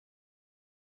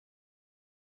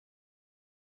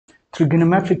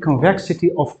trigonometric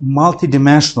convexity of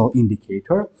multidimensional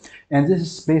indicator. And this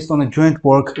is based on a joint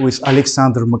work with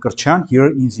Alexander Vagharshakyan here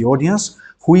in the audience,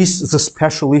 who is the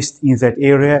specialist in that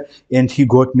area, and he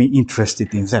got me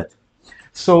interested in that.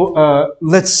 So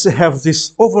let's have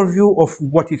this overview of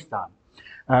what is done.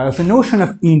 The notion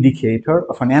of indicator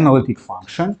of an analytic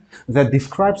function that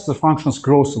describes the function's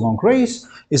growth along rays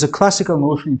is a classical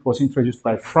notion. It was introduced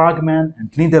by Fragman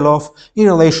and Lindelof in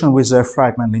relation with the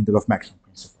Fragman-Lindelof maximum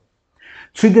principle.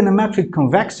 Trigonometric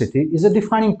convexity is a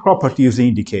defining property of the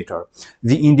indicator.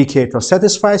 The indicator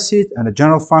satisfies it, and a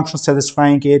general function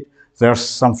satisfying it. There's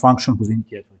some function whose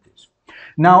indicator it is.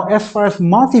 Now, as far as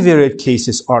multivariate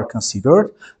cases are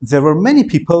considered, there were many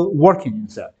people working in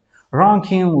that.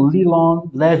 Rankin, Lilon,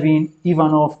 Levin,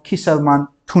 Ivanov, Kisselman,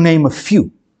 to name a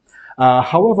few.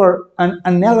 However, an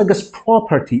analogous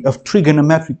property of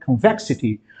trigonometric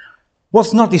convexity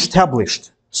was not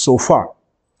established so far.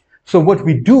 So what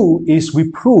we do is we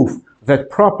prove that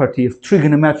property of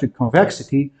trigonometric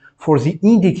convexity for the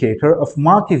indicator of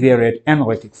multivariate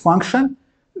analytic function,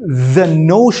 the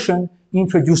notion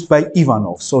introduced by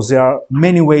Ivanov. So there are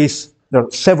many ways, there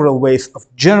are several ways of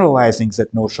generalizing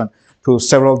that notion to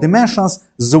several dimensions.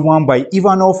 The one by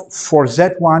Ivanov, for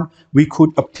that one, we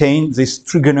could obtain this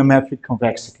trigonometric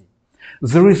convexity.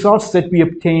 The results that we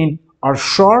obtain are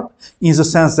sharp in the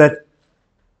sense that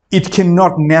it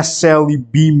cannot necessarily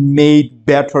be made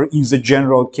better in the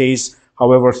general case.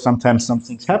 However, sometimes some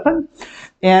things happen.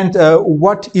 And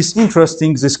what is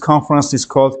interesting, this conference is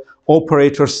called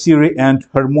Operator Theory and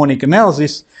Harmonic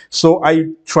Analysis. So I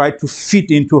tried to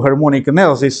fit into harmonic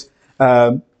analysis.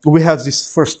 We had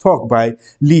this first talk by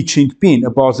Li Qingpin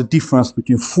about the difference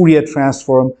between Fourier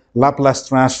transform, Laplace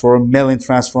transform, Mellin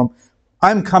transform.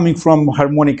 I'm coming from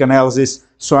harmonic analysis,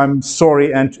 so I'm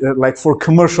sorry, and like for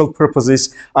commercial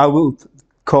purposes, I will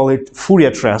call it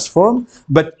Fourier transform.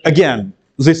 But again,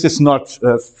 this is not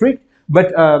strict.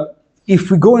 But if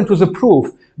we go into the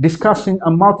proof, discussing a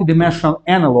multidimensional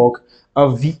analog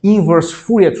of the inverse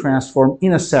Fourier transform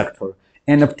in a sector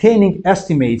and obtaining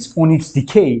estimates on its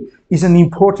decay is an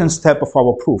important step of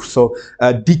our proof. So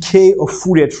decay of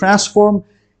Fourier transform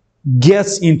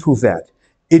gets into that.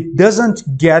 It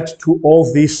doesn't get to all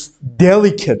these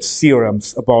delicate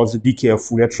theorems about the decay of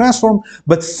Fourier transform,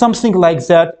 but something like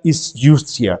that is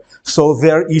used here. So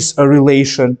there is a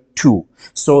relation too.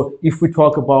 So if we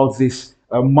talk about this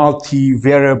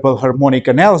multivariable harmonic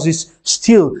analysis,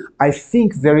 still, I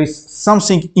think there is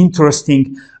something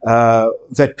interesting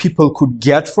that people could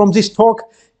get from this talk,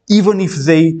 even if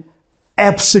they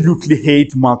absolutely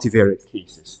hate multivariate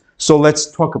cases. So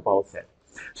let's talk about that.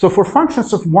 So for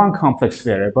functions of one complex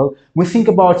variable, we think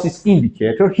about this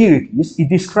indicator. Here it is. It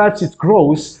describes its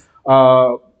growth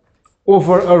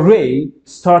over a ray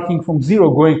starting from 0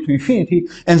 going to infinity,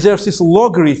 and there's this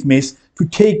logarithm to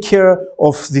take care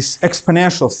of this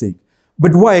exponential thing.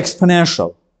 But why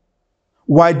exponential?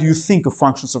 Why do you think of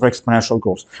functions of exponential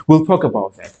growth? We'll talk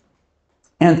about that.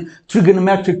 And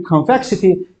trigonometric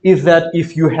convexity is that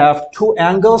if you have two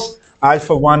angles,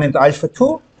 alpha 1 and alpha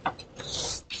 2,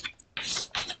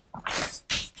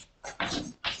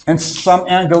 and some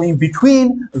angle in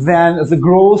between, then the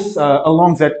growth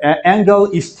along that angle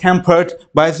is tempered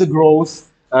by the growth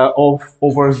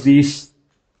over these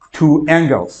two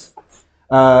angles.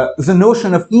 The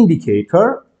notion of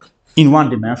indicator in one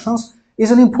dimensions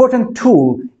is an important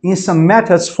tool in some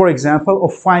methods, for example,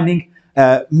 of finding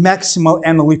maximal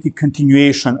analytic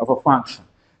continuation of a function.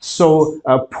 So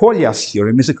Polya's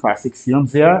theorem is a classic theorem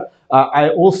there. I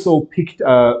also picked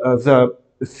the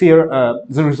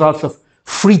results of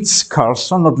Fritz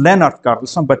Carlson, not Leonard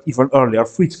Carlson, but even earlier,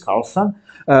 Fritz Carlson.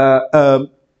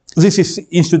 This is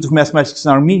Institute of Mathematics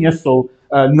in Armenia, so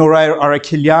Norair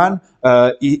Arakelian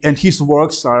and his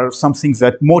works are something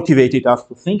that motivated us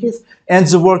to think it, and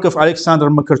the work of Alexander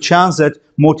Vagharshakyan that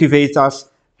motivates us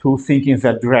to think in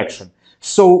that direction.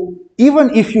 So even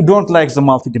if you don't like the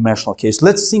multidimensional case,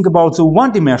 let's think about the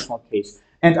one-dimensional case.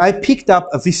 And I picked up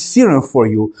this theorem for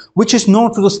you, which is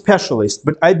known to the specialist,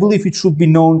 but I believe it should be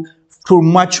known to a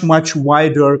much, much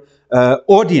wider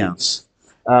audience.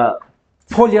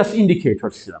 Polya's indicator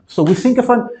theorem. So we think of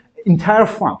an entire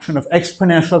function of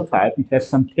exponential type. It has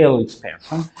some Taylor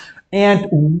expansion.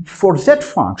 And for that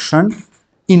function,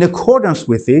 in accordance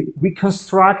with it, we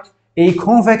construct a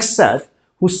convex set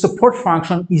whose support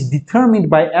function is determined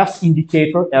by F's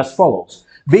indicator as follows.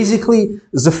 Basically,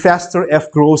 the faster F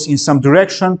grows in some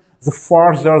direction, the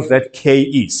farther that K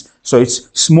is. So it's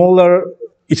smaller,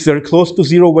 it's very close to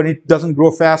 0 when it doesn't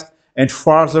grow fast, and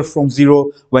farther from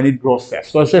 0 when it grows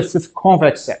fast. So it's just this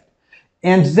convex set.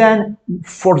 And then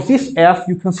for this f,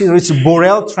 you consider it's a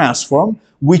Borel transform,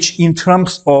 which in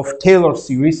terms of Taylor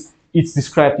series, it's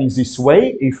described in this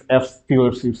way, if f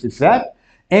Taylor series is that.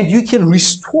 And you can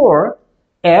restore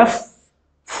f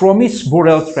from its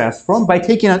Borel transform by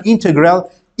taking an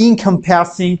integral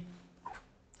encompassing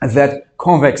that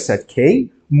convex set K.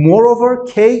 Moreover,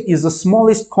 K is the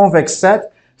smallest convex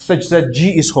set such that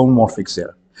G is holomorphic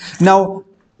there. Now,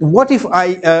 what if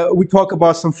we talk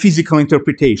about some physical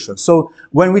interpretation? So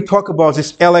when we talk about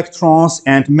these electrons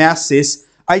and masses,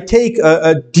 I take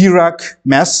a Dirac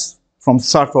mass from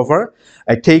start over.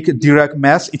 I take a Dirac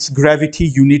mass, its gravity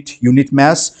unit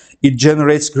mass. It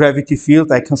generates gravity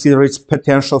field. I consider its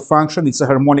potential function. It's a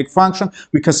harmonic function.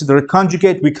 We consider a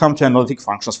conjugate. We come to analytic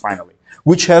functions finally,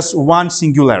 which has one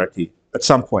singularity at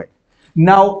some point.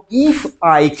 Now, if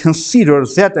I consider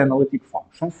that analytic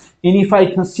function, and if I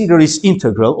consider its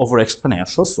integral over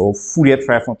exponential, so Fourier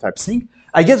transform type thing,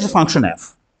 I get the function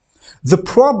f. The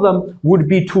problem would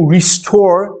be to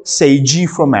restore, say, g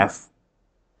from f.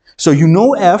 So you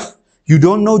know f, you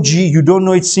don't know g, you don't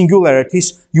know its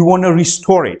singularities, you want to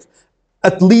restore it.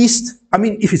 At least, I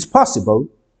mean, if it's possible,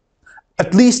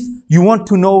 at least you want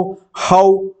to know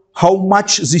how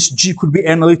much this g could be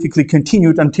analytically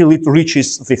continued until it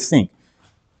reaches this thing.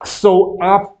 So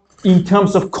up in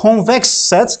terms of convex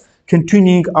sets,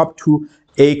 continuing up to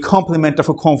a complement of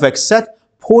a convex set,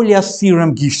 Polya's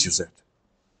theorem gives you that.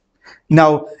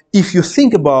 Now, if you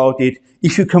think about it,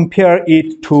 if you compare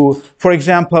it to, for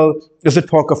example, the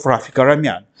talk of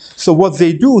Vagharshakyan. So what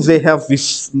they do, they have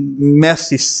this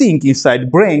massive thing inside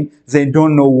brain, they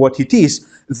don't know what it is.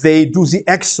 They do the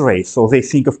X-ray, so they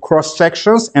think of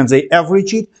cross-sections and they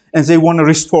average it and they want to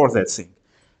restore that thing.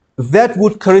 That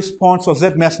would correspond, so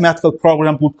that mathematical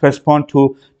program would correspond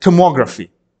to tomography.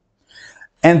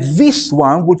 And this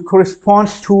one would correspond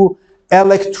to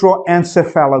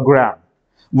electroencephalogram.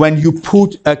 When you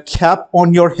put a cap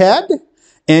on your head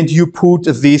and you put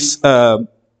these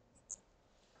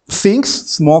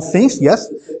small things,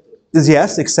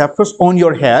 yes, acceptors on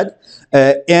your head,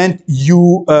 and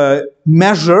you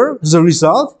measure the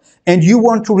result, and you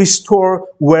want to restore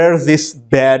where this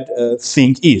bad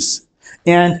thing is.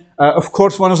 And of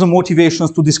course, one of the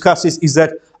motivations to discuss this is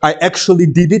that I actually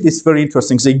did it. It's very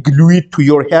interesting. They glue it to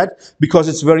your head because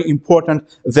it's very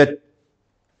important that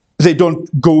they don't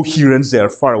go here and there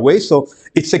far away. So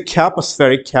it's a cap, a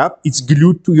spheric cap. It's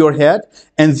glued to your head,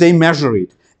 and they measure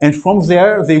it. And from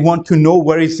there, they want to know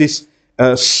where is this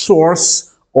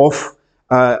source of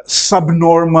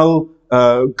subnormal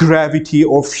gravity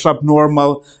or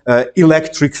subnormal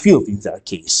electric field in their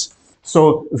case.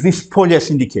 So these Polya's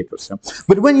indicators.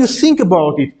 But when you think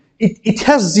about it, it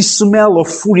has the smell of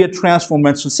Fourier transform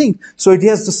and thing. So it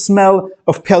has the smell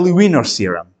of Pelly-Wiener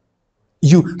theorem.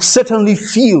 You certainly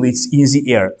feel it's in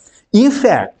the air. In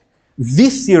fact,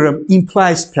 this theorem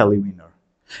implies Pelly-Wiener.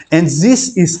 And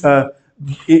this is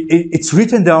it's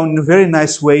written down in a very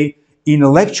nice way in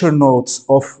lecture notes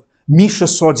of Misha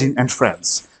Sodin and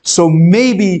friends. So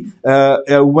maybe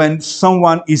when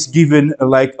someone is given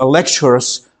like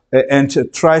lectures and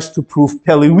tries to prove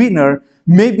Pelly-Wiener,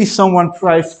 maybe someone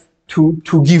tries to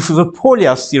give the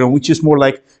Polya's theorem, which is more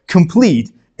like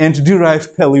complete, and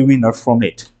derive Pelly-Wiener from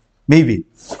it. Maybe.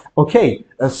 Okay,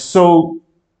 so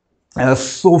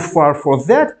far for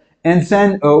that. And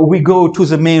then we go to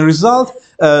the main result.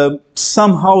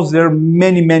 Somehow there are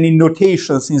many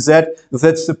notations in that.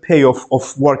 That's the payoff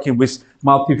of working with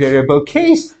multivariable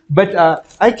case. But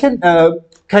I can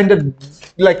kind of,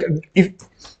 like, if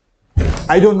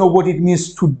I don't know what it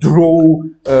means to draw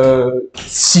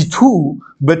C2,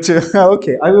 but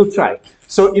okay, I will try.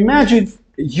 So imagine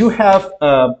you have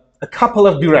a couple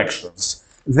of directions.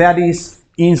 That is,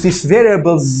 in this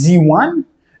variable Z1,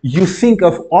 you think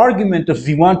of argument of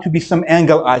Z1 to be some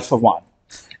angle alpha 1.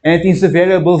 And in the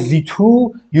variable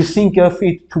Z2, you think of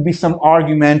it to be some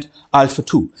argument alpha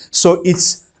 2. So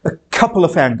it's a couple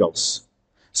of angles.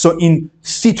 So in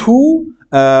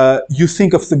C2, you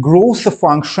think of the growth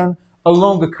function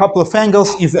along a couple of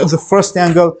angles. If the first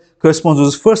angle corresponds to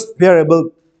the first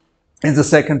variable and the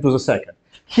second to the second.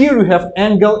 Here you have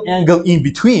angle in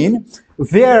between.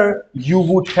 There you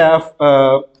would have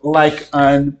like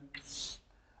an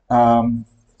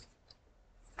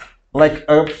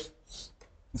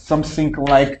something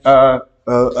like an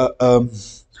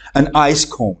ice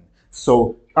cone.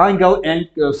 So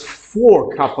angles,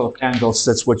 4 couple of angles,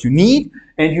 that's what you need.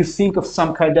 And you think of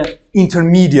some kind of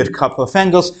intermediate couple of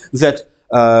angles that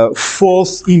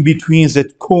falls in between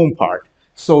that cone part.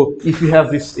 So if you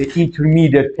have this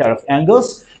intermediate pair of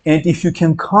angles, and if you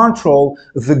can control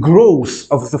the growth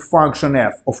of the function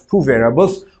f of 2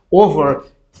 variables over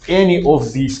any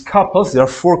of these couples, there are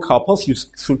 4 couples, you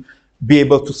should be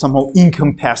able to somehow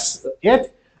encompass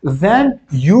it, then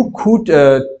you could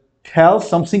tell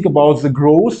something about the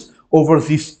growth over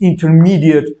this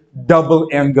intermediate double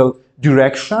angle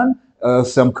direction.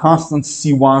 Some constant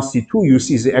C1, C2, you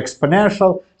see the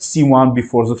exponential, C1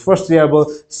 before the first variable,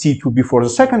 C2 before the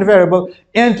second variable,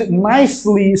 and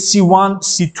nicely C1,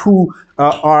 C2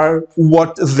 are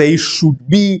what they should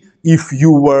be if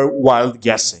you were wild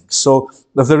guessing. So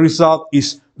the result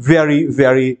is very,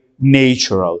 very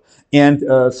natural. And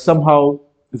somehow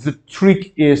the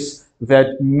trick is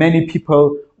that many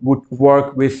people would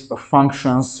work with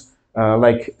functions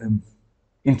like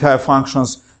entire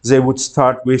functions. They would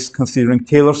start with considering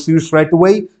Taylor series right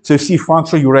away. So you see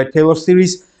function, you write Taylor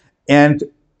series, and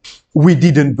we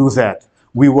didn't do that.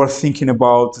 We were thinking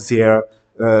about their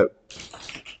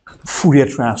Fourier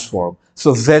transform.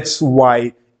 So that's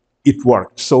why it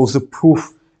worked. So the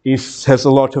proof has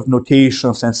a lot of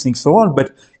notations and things so on,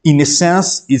 but in a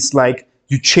sense, it's like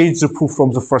you change the proof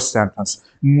from the first sentence,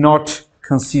 not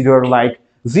consider like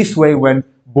this way when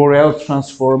Borel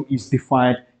transform is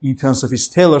defined in terms of its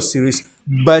Taylor series,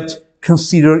 but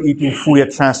consider it in Fourier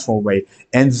transform way,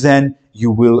 and then you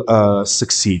will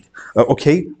succeed.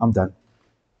 Okay, I'm done.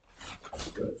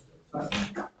 Good.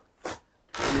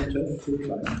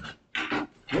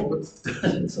 No, but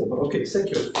so, okay, thank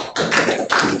you.